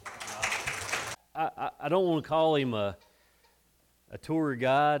I don't want to call him a tour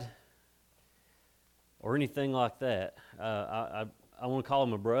guide or anything like that. I want to call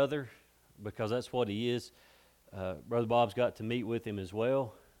him a brother because that's what he is. Brother Bob's got to meet with him as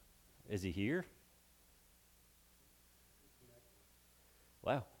well. Is he here?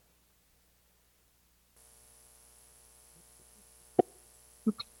 Wow.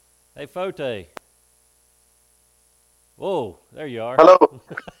 Hey, Foteh. Whoa, there you are. Hello.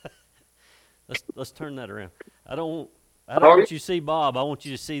 Let's turn that around. I don't How are you? want you to see Bob. I want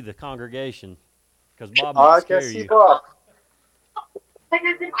you to see the congregation because Bob might I can scare see you. Bob.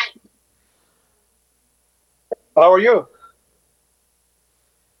 How are you?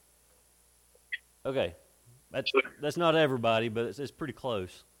 Okay, that's not everybody, but it's pretty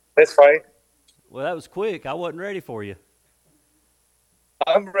close. That's fine. Well, that was quick. I wasn't ready for you.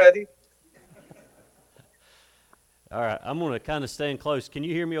 I'm ready. All right, I'm gonna kind of stand close. Can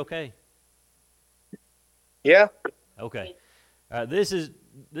you hear me? Okay. Yeah. Okay. All right. This is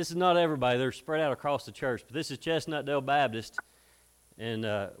not everybody. They're spread out across the church, but this is Chestnut Baptist, and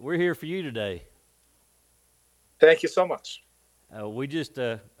we're here for you today. Thank you so much.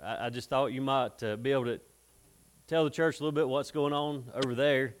 I just thought you might be able to tell the church a little bit what's going on over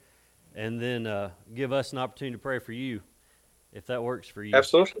there, and then give us an opportunity to pray for you, if that works for you.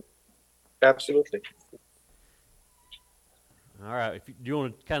 Absolutely. Absolutely. All right. Do you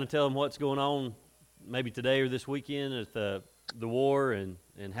want to kind of tell them what's going on, maybe today or this weekend at the war, and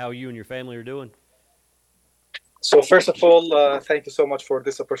how you and your family are doing? So first of all, thank you so much for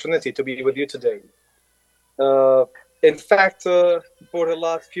this opportunity to be with you today. Uh, in fact, for the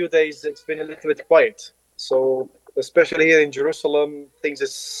last few days, it's been a little bit quiet. So especially here in Jerusalem, things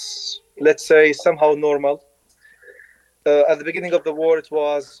is, let's say, somehow normal. At the beginning of the war, it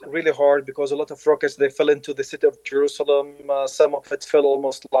was really hard because a lot of rockets they fell into the city of Jerusalem. Some of it fell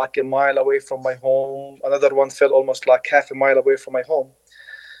almost like a mile away from my home. Another one fell almost like half a mile away from my home.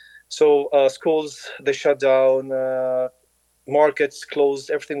 So schools they shut down, markets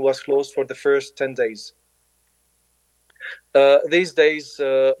closed. Everything was closed for the first 10 days. These days,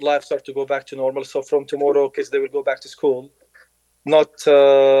 life starts to go back to normal. So from tomorrow, kids they will go back to school. Not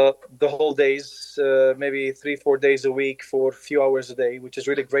the whole days, maybe 3-4 days a week for a few hours a day, which is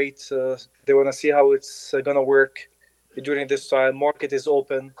really great. They want to see how it's going to work during this time. Market is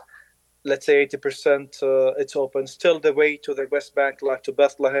open. Let's say 80% it's open. Still the way to the West Bank, like to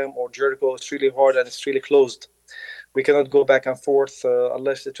Bethlehem or Jericho, it's really hard and it's really closed. We cannot go back and forth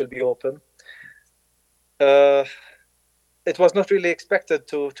unless it will be open. It was not really expected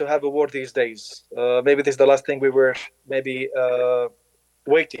to have a war these days. Maybe this is the last thing we were maybe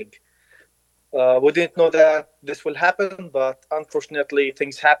waiting. We didn't know that this will happen, but unfortunately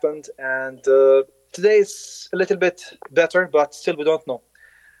things happened. And today is a little bit better, but still we don't know.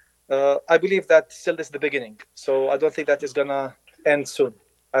 I believe that still this is the beginning. So I don't think that is going to end soon.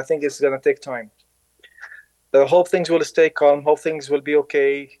 I think it's going to take time. Hope things will stay calm. Hope things will be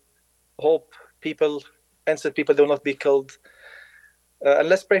okay. Hope innocent people will not be killed. And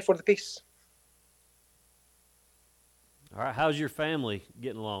let's pray for the peace. All right. How's your family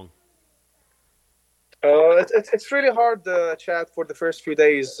getting along? It's really hard, Chad, for the first few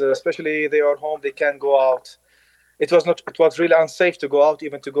days. Especially they are home, they can't go out. It was really unsafe to go out,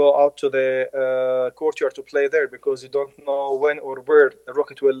 even to go out to the courtyard to play there, because you don't know when or where the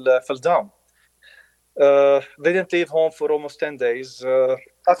rocket will fall down. They didn't leave home for almost 10 days.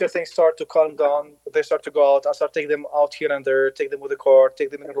 After things start to calm down, they start to go out. I start taking them out here and there, take them with a car, take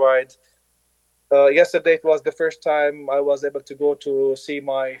them in a ride. Yesterday it was the first time I was able to go to see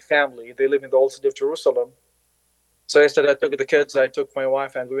my family. They live in the old city of Jerusalem. So yesterday I took the kids, I took my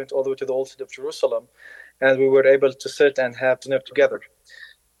wife, and we went all the way to the old city of Jerusalem. And we were able to sit and have dinner together.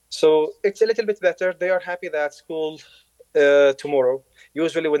 So it's a little bit better. They are happy that school tomorrow.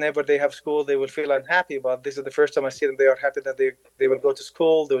 Usually whenever they have school, they will feel unhappy, but this is the first time I see them. They are happy that they will go to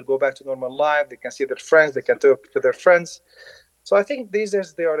school, they will go back to normal life, they can see their friends, they can talk to their friends. So I think these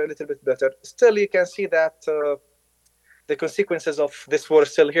days they are a little bit better. Still, you can see that the consequences of this war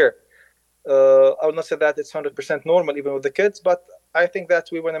is still here. I would not say that it's 100% normal even with the kids, but I think that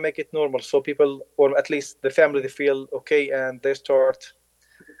we want to make it normal so people, or at least the family, they feel okay and they start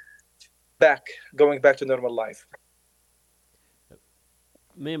going back to normal life.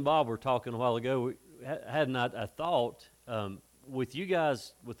 Me and Bob were talking a while ago. We had I thought, with you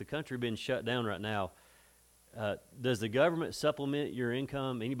guys, with the country being shut down right now, does the government supplement your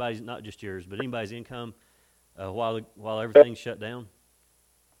income? Anybody's, not just yours, but anybody's income while everything's shut down?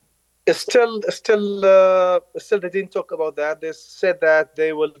 Still, they didn't talk about that. They said that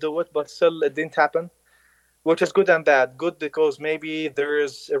they will do it, but still, it didn't happen. which is good and bad. Good because maybe there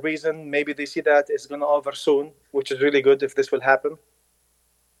is a reason. Maybe they see that it's going to over soon, which is really good if this will happen.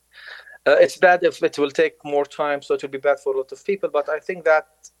 It's bad if it will take more time, so it will be bad for a lot of people. But I think that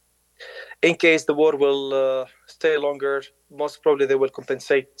in case the war will stay longer, most probably they will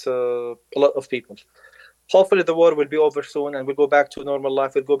compensate a lot of people. Hopefully, the war will be over soon and we'll go back to normal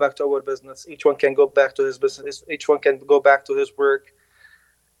life. We'll go back to our business. Each one can go back to his business. Each one can go back to his work.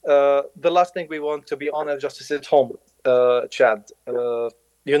 The last thing we want, to be honest, just to sit home, Chad.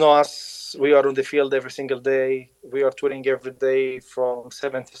 You know us, we are on the field every single day. We are touring every day from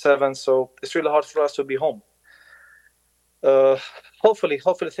 7 to 7. So it's really hard for us to be home. Uh, hopefully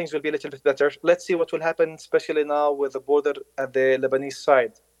things will be a little bit better. Let's see what will happen, especially now with the border at the Lebanese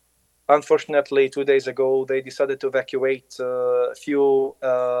side. Unfortunately, 2 days ago, they decided to evacuate a few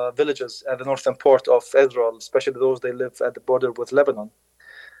villages at the northern port of Israel, especially those they live at the border with Lebanon.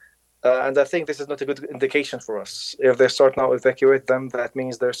 And I think this is not a good indication for us. If they start now evacuate them, that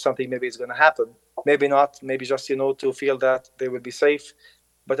means there's something maybe is going to happen. Maybe not. Maybe just to feel that they will be safe.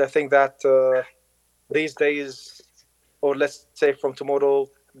 But I think that these days, or let's say from tomorrow,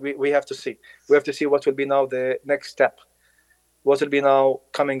 we have to see. We have to see what will be now the next step. What will be now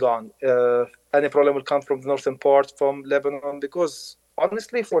coming on? Any problem will come from the northern part, from Lebanon, because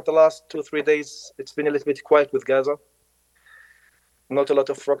honestly, for the last 2 3 days, it's been a little bit quiet with Gaza. Not a lot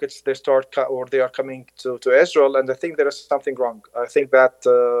of rockets they are coming to Israel, and I think there is something wrong. I think that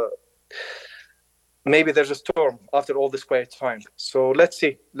maybe there's a storm after all this quiet time. So let's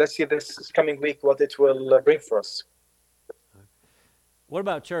see this coming week what it will bring for us. What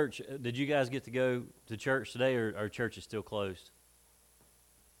about church? Did you guys get to go to church today, or church is still closed?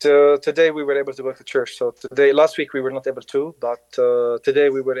 Today we were able to go to church. So last week we were not able to, but today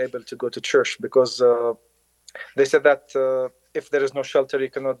we were able to go to church because they said that if there is no shelter, you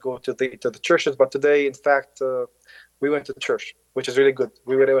cannot go to the churches. But today, in fact, we went to church, which is really good.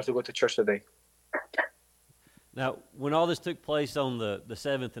 We were able to go to church today. Now, when all this took place on the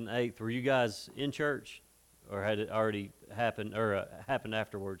 7th and 8th, were you guys in church, or had it already happened, or happened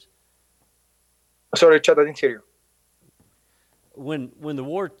afterwards? Sorry, Chad, I didn't hear you. When the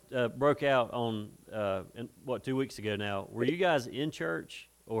war broke out on 2 weeks ago now, were you guys in church,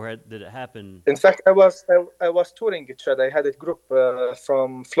 or did it happen? In fact, I was touring it, Chad. I had a group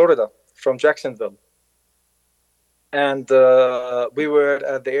from Florida, from Jacksonville, and we were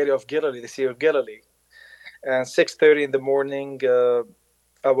at the area of Galilee, the Sea of Galilee, and 6:30 in the morning.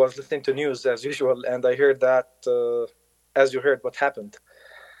 I was listening to news as usual, and I heard that, as you heard, what happened.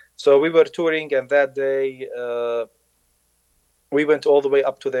 So we were touring, and that day we went all the way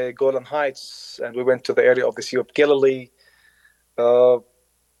up to the Golan Heights, and we went to the area of the Sea of Galilee.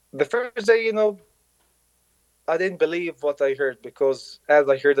 The first day, I didn't believe what I heard, because as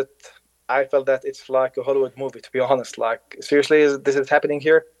I heard it, I felt that it's like a Hollywood movie, to be honest. Like, seriously, this is happening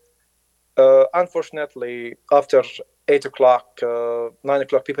here? Unfortunately, after 8 o'clock, 9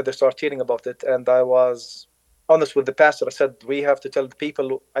 o'clock, people, they start hearing about it. And I was honest with the pastor. I said, we have to tell the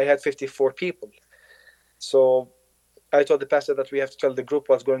people. I had 54 people. So I told the pastor that we have to tell the group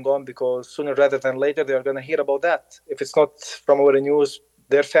what's going on, because sooner rather than later, they are going to hear about that. If it's not from our news,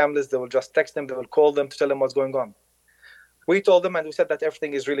 their families, they will just text them. They will call them to tell them what's going on. We told them, and we said that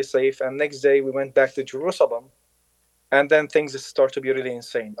everything is really safe. And next day, we went back to Jerusalem. And then things start to be really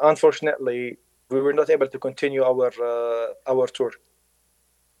insane. Unfortunately, we were not able to continue our tour.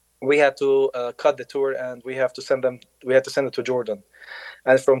 We had to cut the tour, and we had to send it to Jordan.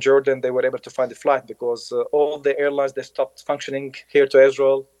 And from Jordan, they were able to find a flight, because all the airlines, they stopped functioning here to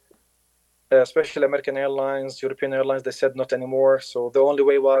Israel, especially American Airlines, European Airlines. They said not anymore. So the only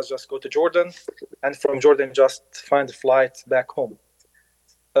way was just go to Jordan, and from Jordan just find a flight back home.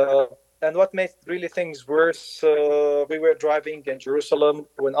 And what made really things worse, we were driving in Jerusalem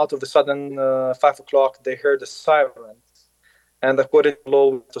when out of the sudden, 5 o'clock, they heard a siren. And according to law,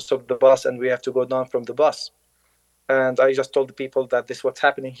 we have to stop the bus, and we have to go down from the bus. And I just told the people that this is what's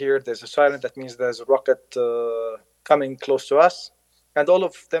happening here. There's a siren. That means there's a rocket coming close to us. And all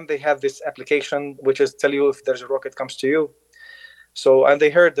of them, they have this application, which is tell you if there's a rocket comes to you. So, and they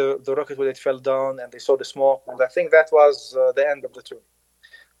heard the rocket when it fell down, and they saw the smoke. And I think that was the end of the tour.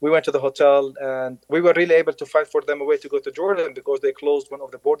 We went to the hotel, and we were really able to find for them a way to go to Jordan, because they closed one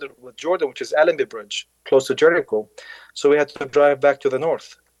of the border with Jordan, which is Allenby Bridge, close to Jericho. So we had to drive back to the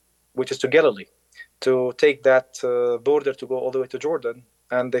north, which is to Galilee, to take that border to go all the way to Jordan.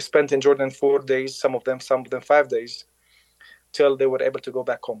 And they spent in Jordan 4 days, some of them 5 days, till they were able to go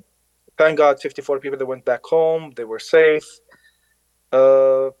back home. Thank God, 54 people that went back home. They were safe.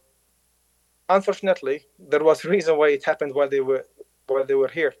 Unfortunately, there was a reason why it happened while they were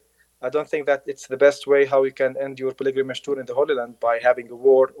here. I don't think that it's the best way how you can end your pilgrimage tour in the Holy Land by having a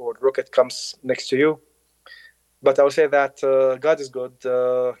war or rocket comes next to you. But I would say that God is good.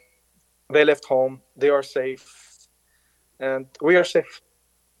 They left home. They are safe, and we are safe.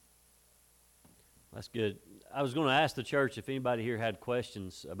 That's good. I was going to ask the church if anybody here had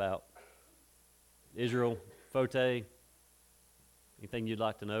questions about Israel, Foteh, anything you'd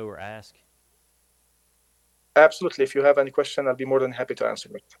like to know or ask. Absolutely. If you have any question, I'll be more than happy to answer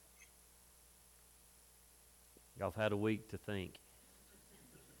it. Y'all have had a week to think.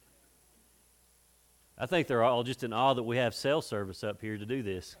 I think they're all just in awe that we have cell service up here to do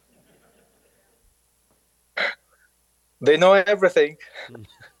this. They know everything.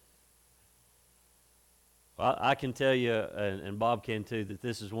 Well, I can tell you, and Bob can too, that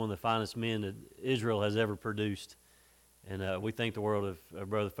this is one of the finest men that Israel has ever produced. And we think the world of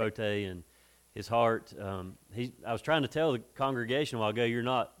Brother Foteh and his heart. I was trying to tell the congregation a while ago, you're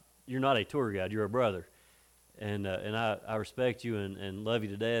not a tour guide, you're a brother. And I respect you and love you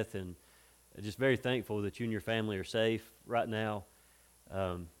to death, and just very thankful that you and your family are safe right now.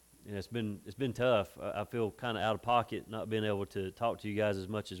 And it's been tough. I feel kind of out of pocket not being able to talk to you guys as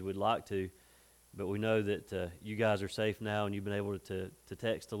much as we'd like to, but we know that you guys are safe now, and you've been able to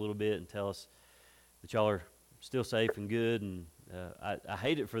text a little bit and tell us that y'all are still safe and good. And I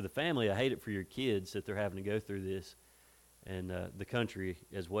hate it for the family. I hate it for your kids that they're having to go through this, and the country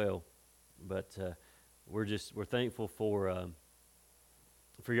as well. But we're thankful for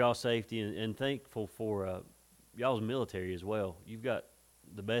y'all's safety, and thankful for y'all's military as well. You've got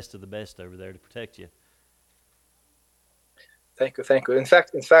the best of the best over there to protect you. Thank you. In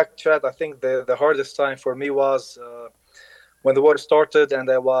fact, Chad, I think the hardest time for me was when the war started, and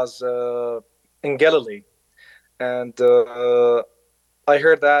I was in Galilee, and I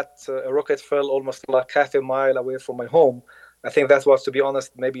heard that a rocket fell almost like half a mile away from my home. I think that was, to be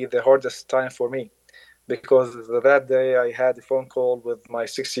honest, maybe the hardest time for me, because that day I had a phone call with my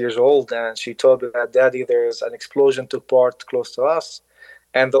 6 years old, and she told me that, Daddy, there's an explosion took part close to us.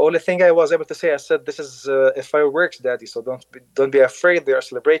 And the only thing I was able to say, I said, this is a fireworks, Daddy, so don't be afraid. They are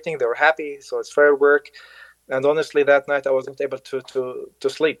celebrating. They are happy, so it's firework. And honestly, that night I wasn't able to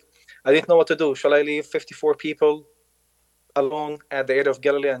sleep. I didn't know what to do. Shall I leave 54 people alone at the area of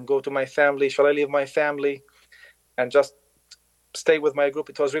Galilee and go to my family? Shall I leave my family and just stay with my group?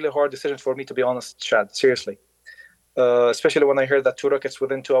 It was really hard decision for me, to be honest, Chad, seriously. Especially when I heard that 2 rockets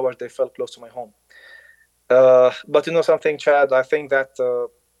within 2 hours, they fell close to my home. But you know something, Chad, I think that,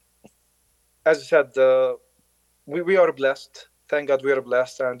 as I said, we are blessed. Thank God we are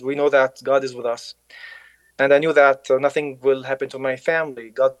blessed, and we know that God is with us. And I knew that nothing will happen to my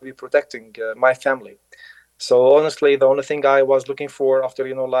family. God will be protecting my family. So honestly, the only thing I was looking for after,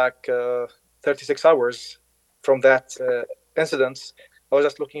 36 hours from that incident, I was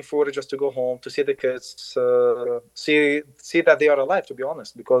just looking forward just to go home, to see the kids, see that they are alive, to be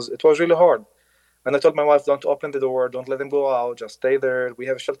honest, because it was really hard. And I told my wife, don't open the door, don't let them go out, just stay there. We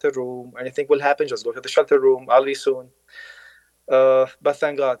have a shelter room. Anything will happen, just go to the shelter room. I'll be soon. But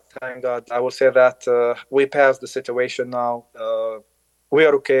thank God. I will say that we passed the situation now. We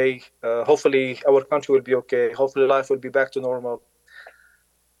are okay. Hopefully our country will be okay. Hopefully life will be back to normal.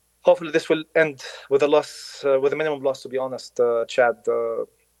 Hopefully this will end with a minimum loss, to be honest, Chad.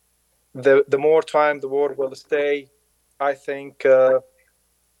 The more time the war will stay, I think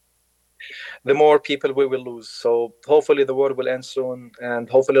the more people we will lose. So hopefully the war will end soon, and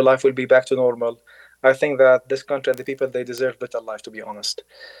hopefully life will be back to normal. I think that this country and the people, they deserve better life, to be honest.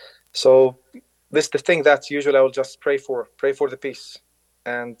 So this is the thing that usually I will just pray for the peace,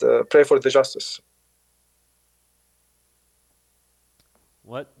 and pray for the justice.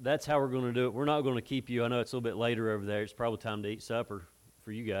 That's how we're going to do it. We're not going to keep you. I know it's a little bit later over there. It's probably time to eat supper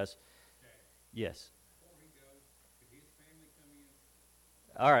for you guys. Yes.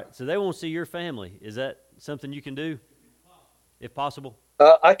 All right, so they won't see your family. Is that something you can do, if possible?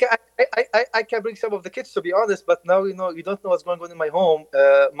 I can bring some of the kids, to be honest, but now you don't know what's going on in my home.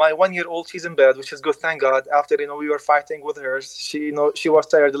 My 1-year-old, she's in bed, which is good, thank God. After we were fighting with her, she was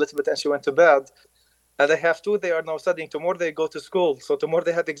tired a little bit and she went to bed. And I have 2. They are now studying. Tomorrow they go to school, so tomorrow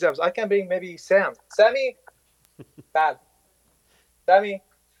they have exams. I can bring maybe Sammy, Dad, Sammy,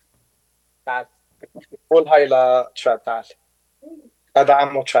 Dad. قول هاي لتشاد تعال. هذا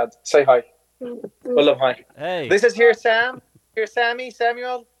عمو تشاد. Say hi. قول لهم hi. Hey. This is here Sam. Here's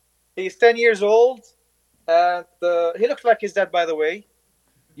Samuel. He's 10 years old, and he looks like his dad, by the way.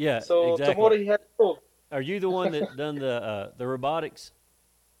 Yeah, so exactly. Tomorrow he has school. Are you the one that done the robotics?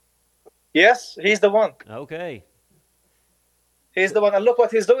 Yes, he's the one. Okay. He's the one, and look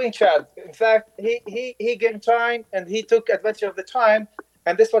what he's doing, Chad. In fact, he gained time, and he took advantage of the time,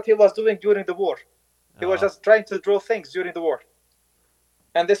 And this is what he was doing during the war. He was just trying to draw things during the war.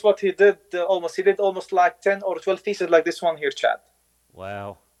 And this is what he did almost. He did almost like 10 or 12 pieces like this one here, Chad.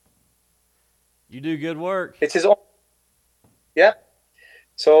 Wow. You do good work. It's his own. Yeah.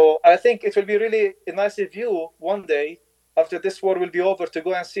 So I think it will be really a nice view one day after this war will be over to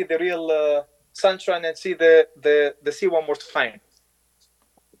go and see the real sunshine and see the sea one more time.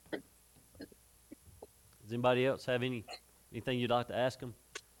 Does anybody else have anything you'd like to ask them?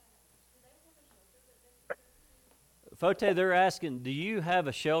 Foteh, they're asking, do you have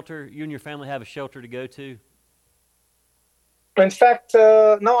a shelter? You and your family have a shelter to go to? In fact,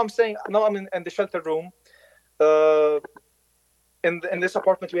 now I'm in the shelter room. In this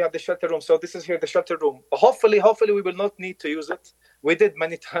apartment, we have the shelter room. So this is here the shelter room. Hopefully, we will not need to use it. We did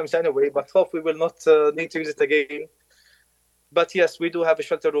many times anyway, but hopefully we will not need to use it again. But yes, we do have a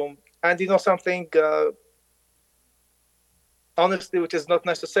shelter room. And you know something, honestly, which is not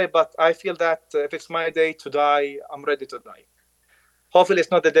nice to say, but I feel that if it's my day to die, I'm ready to die. Hopefully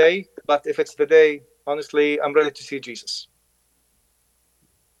it's not the day, but if it's the day, honestly, I'm ready to see Jesus.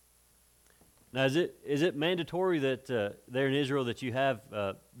 Now, is it mandatory that there in Israel that you have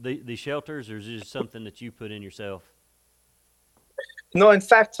the shelters, or is it just something that you put in yourself? No, in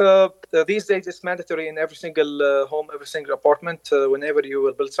fact, these days it's mandatory in every single home, every single apartment. Whenever you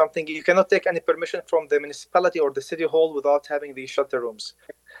will build something, you cannot take any permission from the municipality or the city hall without having these shelter rooms.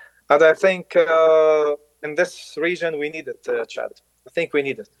 And I think in this region we need it, Chad. I think we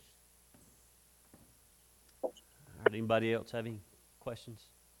need it. All right, anybody else have any questions?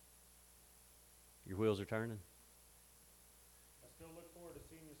 Your wheels are turning. I still look forward to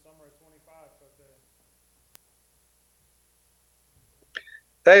seeing you summer at 25.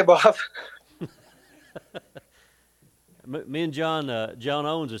 Hey, Bob. Me and John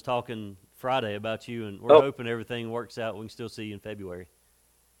Owens is talking Friday about you, and we're hoping everything works out. We can still see you in February.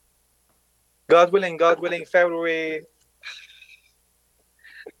 God willing, February.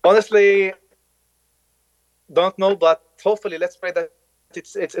 Honestly, don't know, but hopefully, let's pray that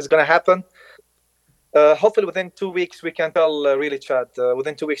it's going to happen. Hopefully, within 2 weeks, we can tell, really, Chad.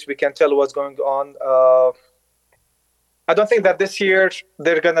 Within 2 weeks, we can tell what's going on. I don't think that this year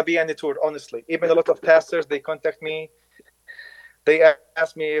there's going to be any tour, honestly. Even a lot of pastors, they contact me. They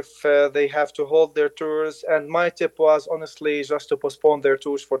ask me if they have to hold their tours. And my tip was, honestly, just to postpone their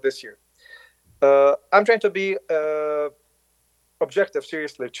tours for this year. I'm trying to be objective,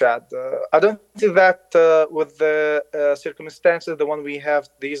 seriously, Chad. I don't think that with the circumstances, the one we have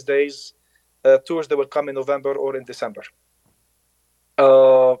these days, tours that will come in November or in December.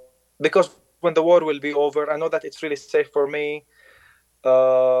 Because when the war will be over, I know that it's really safe for me,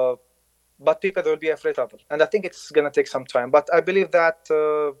 but people will be afraid of it. And I think it's going to take some time. But I believe that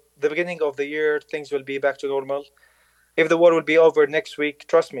the beginning of the year, things will be back to normal. If the war will be over next week,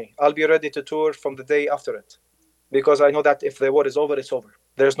 trust me, I'll be ready to tour from the day after it. Because I know that if the war is over, it's over.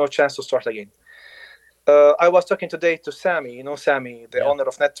 There's no chance to start again. I was talking today to Sammy, Sammy, the owner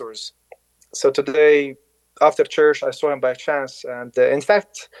of Net Tours. So today, after church, I saw him by chance. And in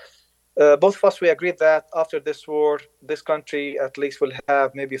fact, both of us, we agreed that after this war, this country at least will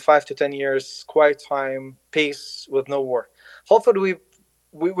have maybe 5 to 10 years quiet time, peace with no war. Hopefully,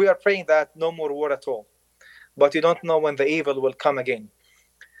 we are praying that no more war at all. But you don't know when the evil will come again.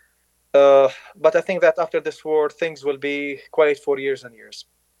 But I think that after this war, things will be quiet for years and years.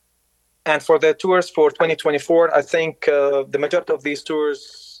 And for the tours for 2024, I think the majority of these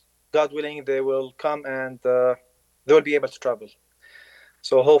tours, God willing, they will come and they will be able to travel.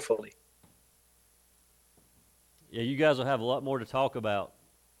 So hopefully. Yeah, you guys will have a lot more to talk about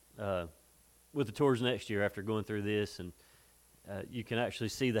with the tours next year after going through this, and you can actually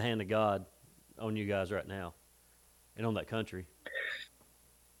see the hand of God on you guys right now and on that country.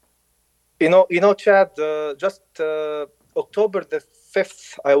 Chad, just October the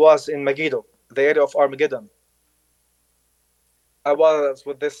 5th, I was in Megiddo, the area of Armageddon. I was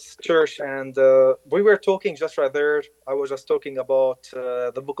with this church, and we were talking just right there. I was just talking about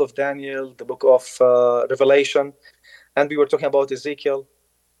the book of Daniel, the book of Revelation, and we were talking about Ezekiel.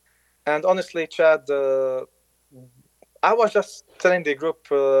 And honestly, Chad, I was just telling the group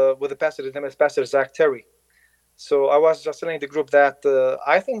with the pastor, his name is Pastor Zach Terry. So I was just telling the group that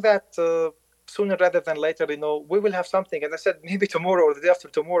I think that sooner rather than later, we will have something. And I said, maybe tomorrow or the day after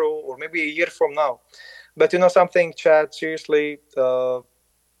tomorrow, or maybe a year from now. But something, Chad, seriously, I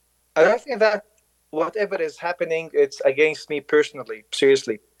don't think that whatever is happening, it's against me personally,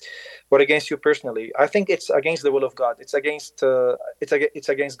 seriously, or against you personally. I think it's against the will of God. It's against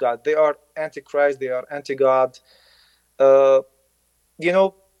God. They are antichrist. They are anti-God.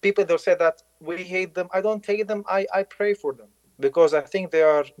 People, they'll say that we hate them. I don't hate them. I pray for them because I think they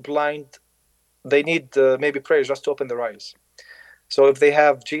are blind. They need maybe prayer just to open their eyes. So if they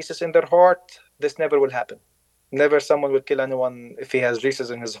have Jesus in their heart, this never will happen. Never someone will kill anyone if he has Jesus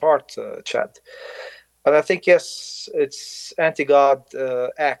in his heart, Chad. But I think, yes, it's anti-God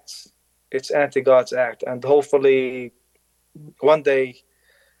acts. It's anti-God's act. And hopefully one day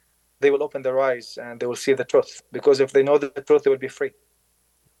they will open their eyes and they will see the truth. Because if they know the truth, they will be free.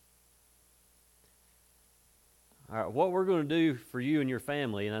 All right, what we're going to do for you and your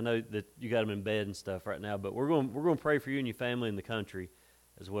family, and I know that you got them in bed and stuff right now, but we're going to pray for you and your family in the country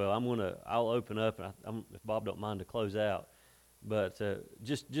as well. I'll open up, and if Bob don't mind to close out, but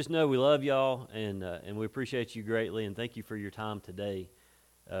just know we love y'all and we appreciate you greatly, and thank you for your time today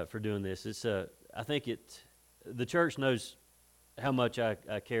for doing this. It's I think the church knows how much I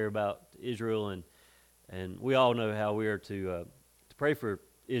care about Israel, and we all know how we are to pray for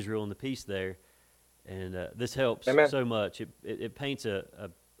Israel and the peace there. And this helps Amen. so much. It paints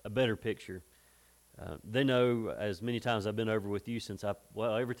a better picture. They know, as many times I've been over with you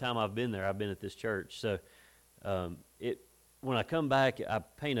every time I've been there, I've been at this church. So when I come back, I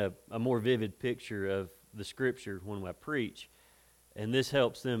paint a more vivid picture of the Scripture when I preach, and this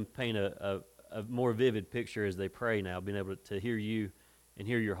helps them paint a more vivid picture as they pray now, being able to hear you and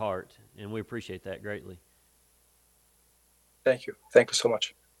hear your heart, and we appreciate that greatly. Thank you. Thank you so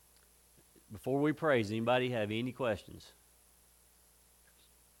much. Before we pray, does anybody have any questions?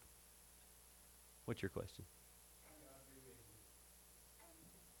 What's your question?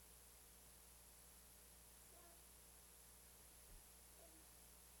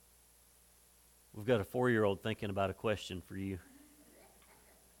 We've got a 4-year-old thinking about a question for you.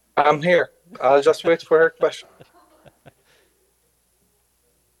 I'm here. I'll just wait for her question.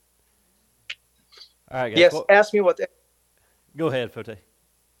 All right, guys. Yes, ask me what. Go ahead, Foteh.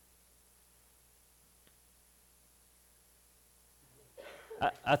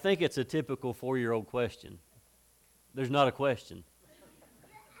 I think it's a typical 4-year-old question. There's not a question.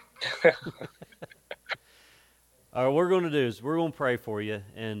 All right, what we're going to do is we're going to pray for you,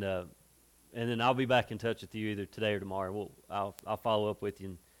 and then I'll be back in touch with you either today or tomorrow. I'll follow up with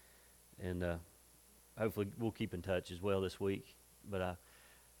you, and hopefully we'll keep in touch as well this week. But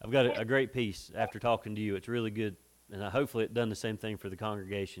I've got a great peace after talking to you. It's really good, and hopefully it done the same thing for the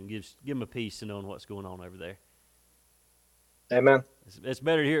congregation. Give them a peace in knowing what's going on over there. Amen. It's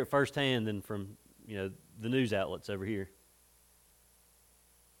better to hear it firsthand than from the news outlets over here.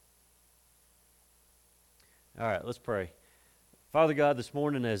 All right, let's pray. Father God, this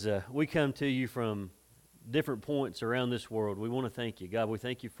morning as we come to you from different points around this world, we want to thank you. God, we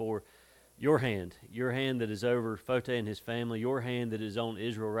thank you for your hand that is over Foteh and his family, your hand that is on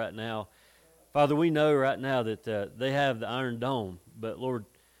Israel right now. Father, we know right now that they have the Iron Dome, but Lord,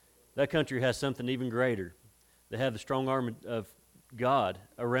 that country has something even greater. They have the strong arm of God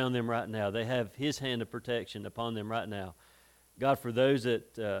around them right now. They have his hand of protection upon them right now. God, for those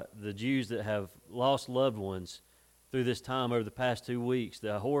the Jews that have lost loved ones through this time over the past 2 weeks,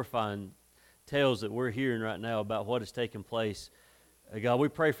 the horrifying tales that we're hearing right now about what has taken place, God, we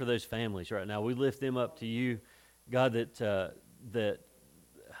pray for those families right now. We lift them up to you, God, that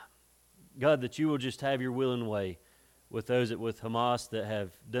you will just have your will and way with those with Hamas that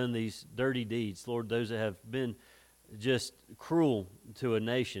have done these dirty deeds. Lord, those that have been just cruel to a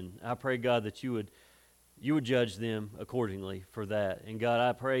nation, I pray, God, that you would judge them accordingly for that. And God,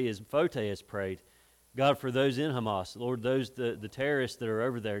 I pray as Foteh has prayed, God, for those in Hamas, Lord, the terrorists that are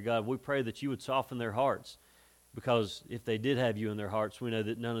over there, God, we pray that you would soften their hearts, because if they did have you in their hearts, we know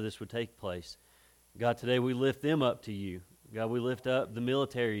that none of this would take place. God, today we lift them up to you. God, we lift up the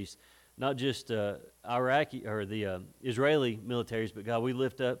militaries, not just Iraqi or the Israeli militaries, but God, we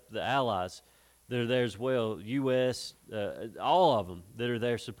lift up the allies that are there as well, U.S., all of them that are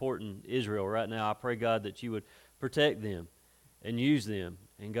there supporting Israel right now. I pray, God, that you would protect them and use them.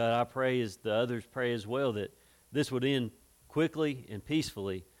 And God, I pray as the others pray as well that this would end quickly and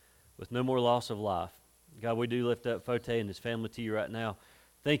peacefully with no more loss of life. God, we do lift up Foteh and his family to you right now.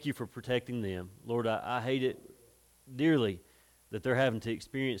 Thank you for protecting them. Lord, I hate it dearly that they're having to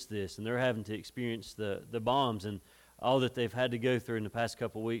experience this, and they're having to experience the bombs and all that they've had to go through in the past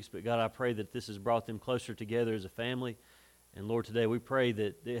couple of weeks. But God, I pray that this has brought them closer together as a family. And Lord, today we pray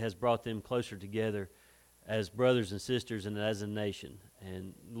that it has brought them closer together as brothers and sisters and as a nation.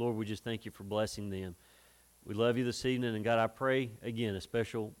 And Lord, we just thank you for blessing them. We love you this evening, and God, I pray, again, a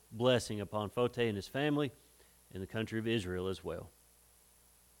special blessing upon Foteh and his family and the country of Israel as well.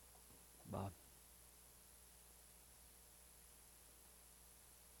 Bob.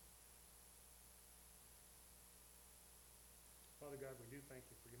 Father God, we do thank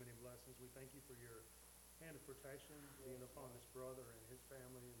you for your many blessings. We thank you for your hand of protection being upon this brother and his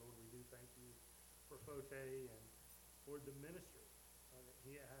family. And Lord, we do thank you for Foteh and for the ministry that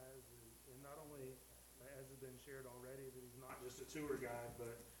he has. And not only, as has been shared already, that he's not just a tour guide,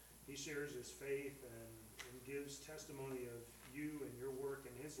 but he shares his faith and gives testimony of you and your work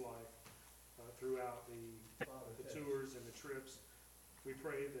in his life throughout the tours and the trips. We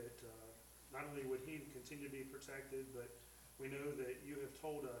pray that not only would he continue to be protected, but we know that you have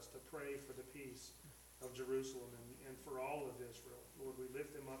told us to pray for the peace of Jerusalem and for all of Israel. Lord, we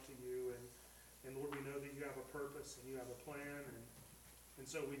lift them up to you, and Lord, we know that you have a purpose and you have a plan, and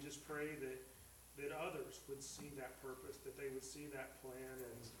so we just pray that others would see that purpose, that they would see that plan,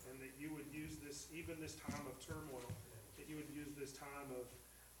 and that you would use this, even this time of turmoil, that you would use this time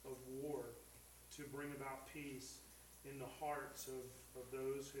of war to bring about peace in the hearts of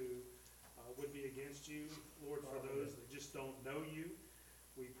those who would be against you. Lord, for those that just don't know you,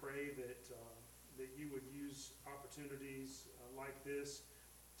 we pray that you would use opportunities like this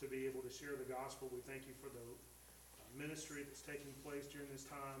to be able to share the gospel. We thank you for the ministry that's taking place during this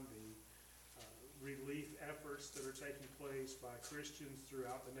time, the relief efforts that are taking place by Christians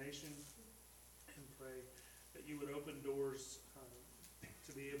throughout the nation, and pray that you would open doors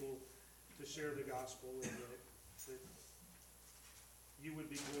to be able to share the gospel, and that you would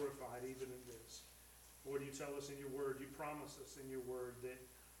be glorified even in this. Lord, you tell us in your word, you promise us in your word that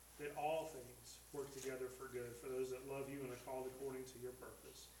all things work together for good for those that love you and are called according to your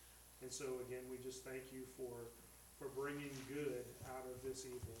purpose. And so again, we just thank you for bringing good out of this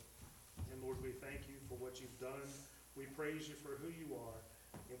evil. And Lord, we thank you for what you've done. We praise you for who you are,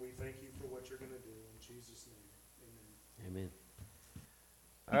 and we thank you for what you're going to do. In Jesus' name, amen. Amen.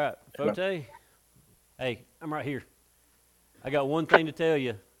 All right, Foteh. Hey, I'm right here. I got one thing to tell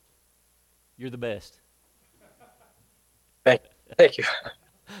you. You're the best. Thank you.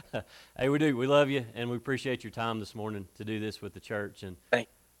 Hey, we do. We love you, and we appreciate your time this morning to do this with the church. And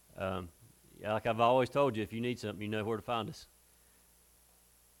like I've always told you, if you need something, you know where to find us.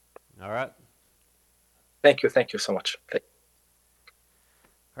 All right? Thank you so much. All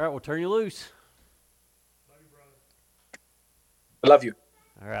right, we'll turn you loose. Love you, brother. Love you.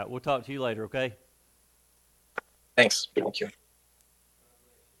 All right, we'll talk to you later, okay? Thanks. Thank you.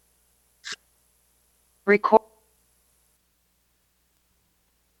 Record.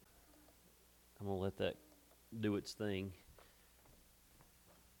 I'm going to let that do its thing.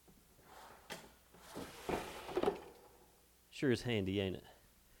 Sure is handy, ain't it?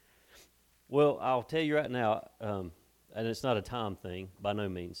 Well, I'll tell you right now, and it's not a time thing, by no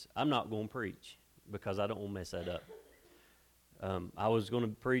means. I'm not going to preach because I don't want to mess that up. I was going to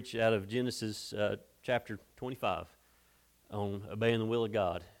preach out of Genesis chapter 25 on obeying the will of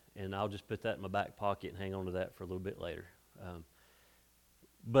God, and I'll just put that in my back pocket and hang on to that for a little bit later.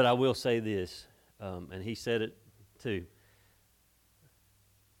 But I will say this, and he said it too.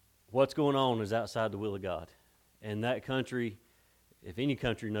 What's going on is outside the will of God. And that country, if any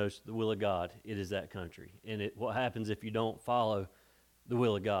country knows the will of God, it is that country. And what happens if you don't follow the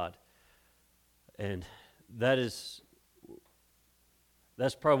will of God? And that's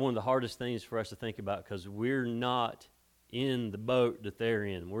probably one of the hardest things for us to think about, because we're not in the boat that they're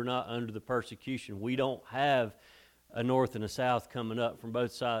in. We're not under the persecution. We don't have a north and a south coming up from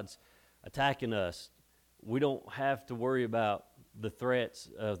both sides attacking us. We don't have to worry about the threats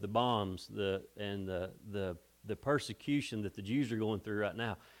of the bombs and the persecution that the Jews are going through right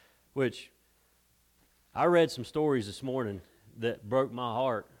now, which I read some stories this morning that broke my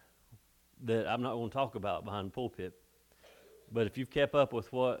heart that I'm not going to talk about behind the pulpit. But if you've kept up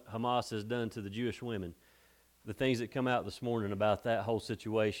with what Hamas has done to the Jewish women, the things that come out this morning about that whole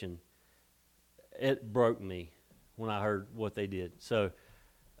situation, it broke me when I heard what they did. So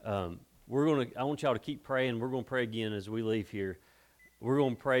I want y'all to keep praying. We're going to pray again as we leave here. We're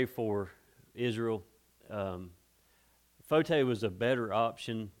going to pray for Israel. Foteh was a better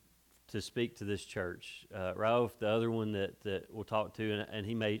option to speak to this church. Rauf, the other one that we'll talk to, and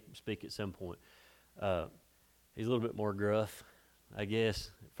he may speak at some point. He's a little bit more gruff, I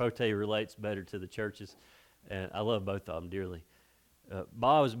guess. Foteh relates better to the churches, and I love both of them dearly.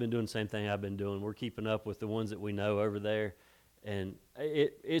 Bob has been doing the same thing I've been doing. We're keeping up with the ones that we know over there, and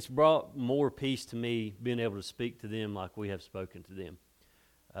it's brought more peace to me being able to speak to them like we have spoken to them.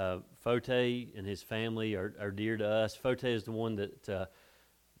 Foteh and his family are dear to us. Foteh is the one that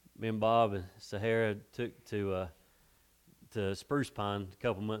me and Bob and Sahara took to Spruce Pine a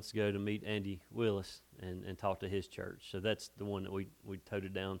couple months ago to meet Andy Willis and talk to his church. So that's the one that we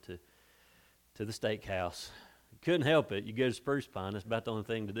toted down to the steakhouse. Couldn't help it. You go to Spruce Pine, that's about the only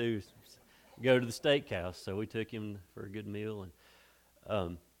thing to do is go to the steakhouse. So we took him for a good meal.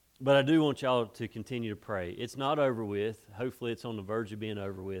 And But I do want y'all to continue to pray. It's not over with. Hopefully it's on the verge of being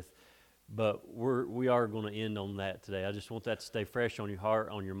over with. But we are going to end on that today. I just want that to stay fresh on your heart,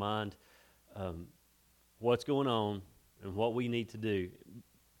 on your mind. What's going on and what we need to do.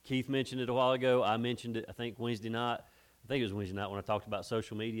 Keith mentioned it a while ago. I mentioned it, I think, Wednesday night. I think it was Wednesday night when I talked about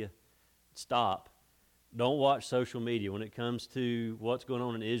social media. Stop. Don't watch social media. When it comes to what's going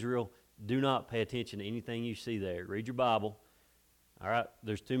on in Israel, do not pay attention to anything you see there. Read your Bible. All right?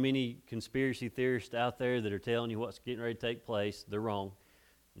 There's too many conspiracy theorists out there that are telling you what's getting ready to take place. They're wrong.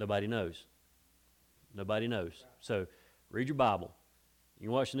 Nobody knows. Nobody knows. So read your Bible. You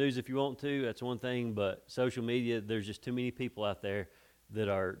can watch the news if you want to. That's one thing. But social media, there's just too many people out there that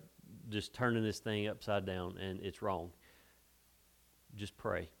are just turning this thing upside down, and it's wrong. Just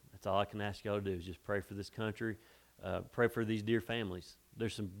pray. That's all I can ask y'all to do is just pray for this country. Pray for these dear families.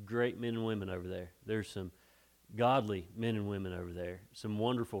 There's some great men and women over there. There's some godly men and women over there. Some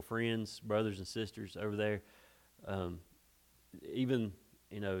wonderful friends, brothers and sisters over there. Even,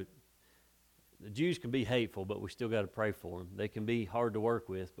 the Jews can be hateful, but we still got to pray for them. They can be hard to work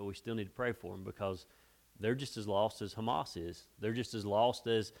with, but we still need to pray for them because they're just as lost as Hamas is. They're just as lost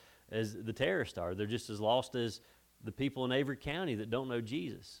as the terrorists are. They're just as lost as the people in Avery County that don't know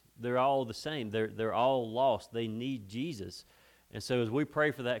Jesus. They're all the same. They're all lost. They need Jesus. And so as we pray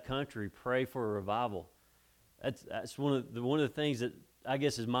for that country, pray for a revival. That's one of the things that I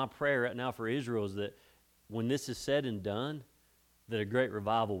guess is my prayer right now for Israel is that when this is said and done, that a great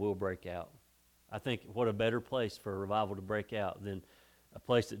revival will break out. I think what a better place for a revival to break out than a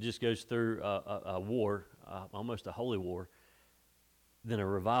place that just goes through a war, almost a holy war, than a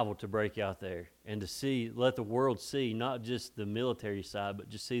revival to break out there and to let the world see not just the military side, but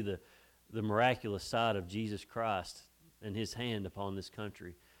just see the miraculous side of Jesus Christ and His hand upon this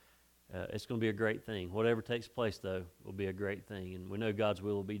country. It's going to be a great thing. Whatever takes place, though, will be a great thing, and we know God's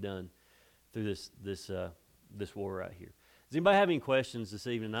will be done through this war right here. Does anybody have any questions this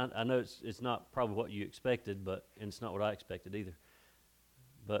evening? I know it's not probably what you expected, and it's not what I expected either.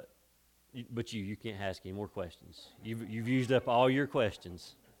 But you can't ask any more questions. You've used up all your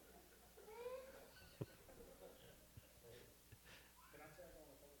questions.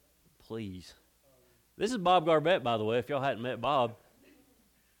 Please. This is Bob Garbett, by the way, if y'all hadn't met Bob.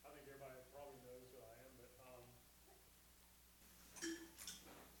 I think everybody probably knows who I am,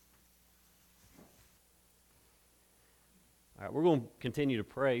 All right, we're going to continue to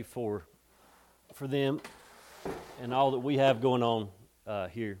pray for them and all that we have going on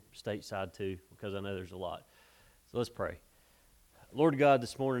here stateside too, because I know there's a lot. So let's pray. Lord God,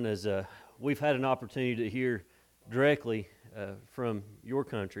 this morning as we've had an opportunity to hear directly from your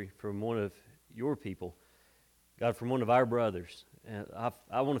country, from one of your people, God, from one of our brothers. And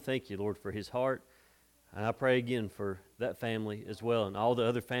I want to thank you, Lord, for his heart. And I pray again for that family as well and all the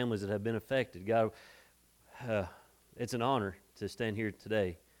other families that have been affected. God, it's an honor to stand here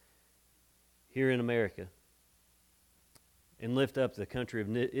today, here in America, and lift up the country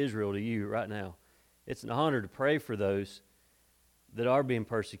of Israel to you right now. It's an honor to pray for those that are being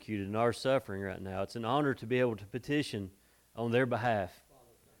persecuted and are suffering right now. It's an honor to be able to petition on their behalf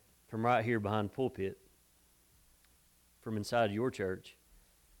from right here behind the pulpit, from inside your church,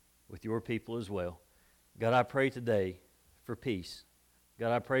 with your people as well. God, I pray today for peace.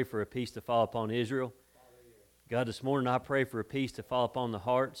 God, I pray for a peace to fall upon Israel. God, this morning I pray for a peace to fall upon the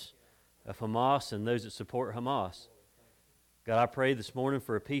hearts of Hamas and those that support Hamas. God, I pray this morning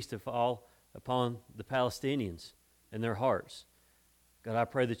for a peace to fall upon the Palestinians and their hearts. God, I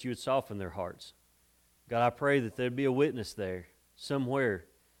pray that you would soften their hearts. God, I pray that there'd be a witness there somewhere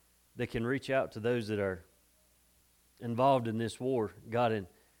that can reach out to those that are involved in this war, God, and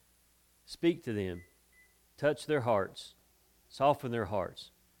speak to them, touch their hearts, soften their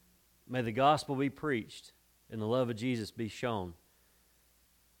hearts. May the gospel be preached and the love of Jesus be shown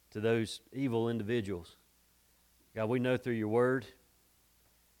to those evil individuals. God, we know through your word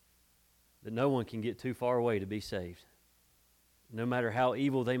that no one can get too far away to be saved. No matter how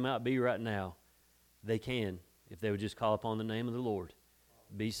evil they might be right now, they can, if they would just call upon the name of the Lord,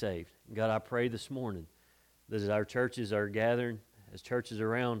 be saved. God, I pray this morning that as our churches are gathering, as churches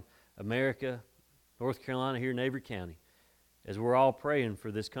around America, North Carolina, here in Avery County, as we're all praying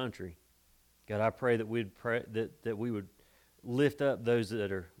for this country, God, I pray that that we would lift up those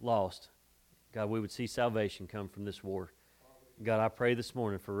that are lost. God, we would see salvation come from this war. God, I pray this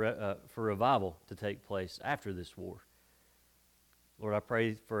morning for revival to take place after this war. Lord, I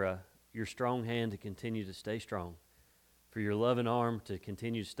pray for your strong hand to continue to stay strong, for your loving arm to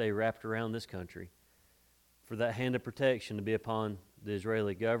continue to stay wrapped around this country, for that hand of protection to be upon the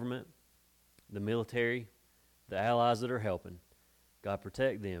Israeli government, the military, the allies that are helping. God,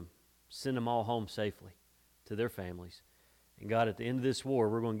 protect them. send them all home safely to their families. And God, at the end of this war,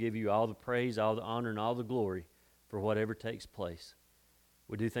 we're going to give you all the praise, all the honor, and all the glory for whatever takes place.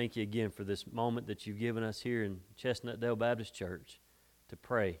 We do thank you again for this moment that you've given us here in Chestnut Dale Baptist Church to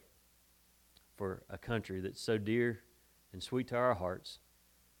pray for a country that's so dear and sweet to our hearts,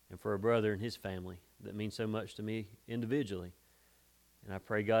 and for a brother and his family that means so much to me individually. And I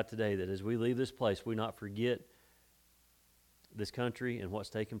pray, God, today that as we leave this place, we not forget this country and what's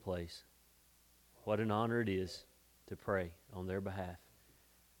taking place. What an honor it is to pray on their behalf.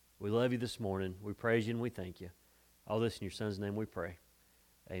 We love you this morning. We praise you and we thank you. All this in your Son's name we pray.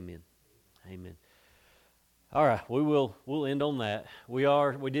 Amen. Amen. All right, we'll end on that. We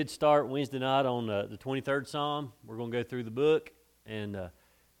did start Wednesday night on the 23rd Psalm. We're going to go through the book, and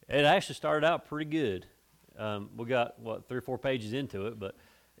it actually started out pretty good. We got 3 or 4 pages into it, but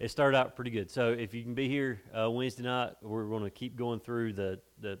it started out pretty good. So if you can be here Wednesday night, we're going to keep going through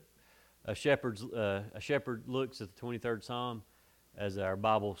a shepherd looks at the 23rd Psalm as our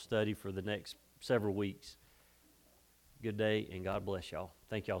Bible study for the next several weeks. Good day, and God bless y'all.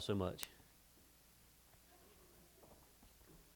 Thank y'all so much.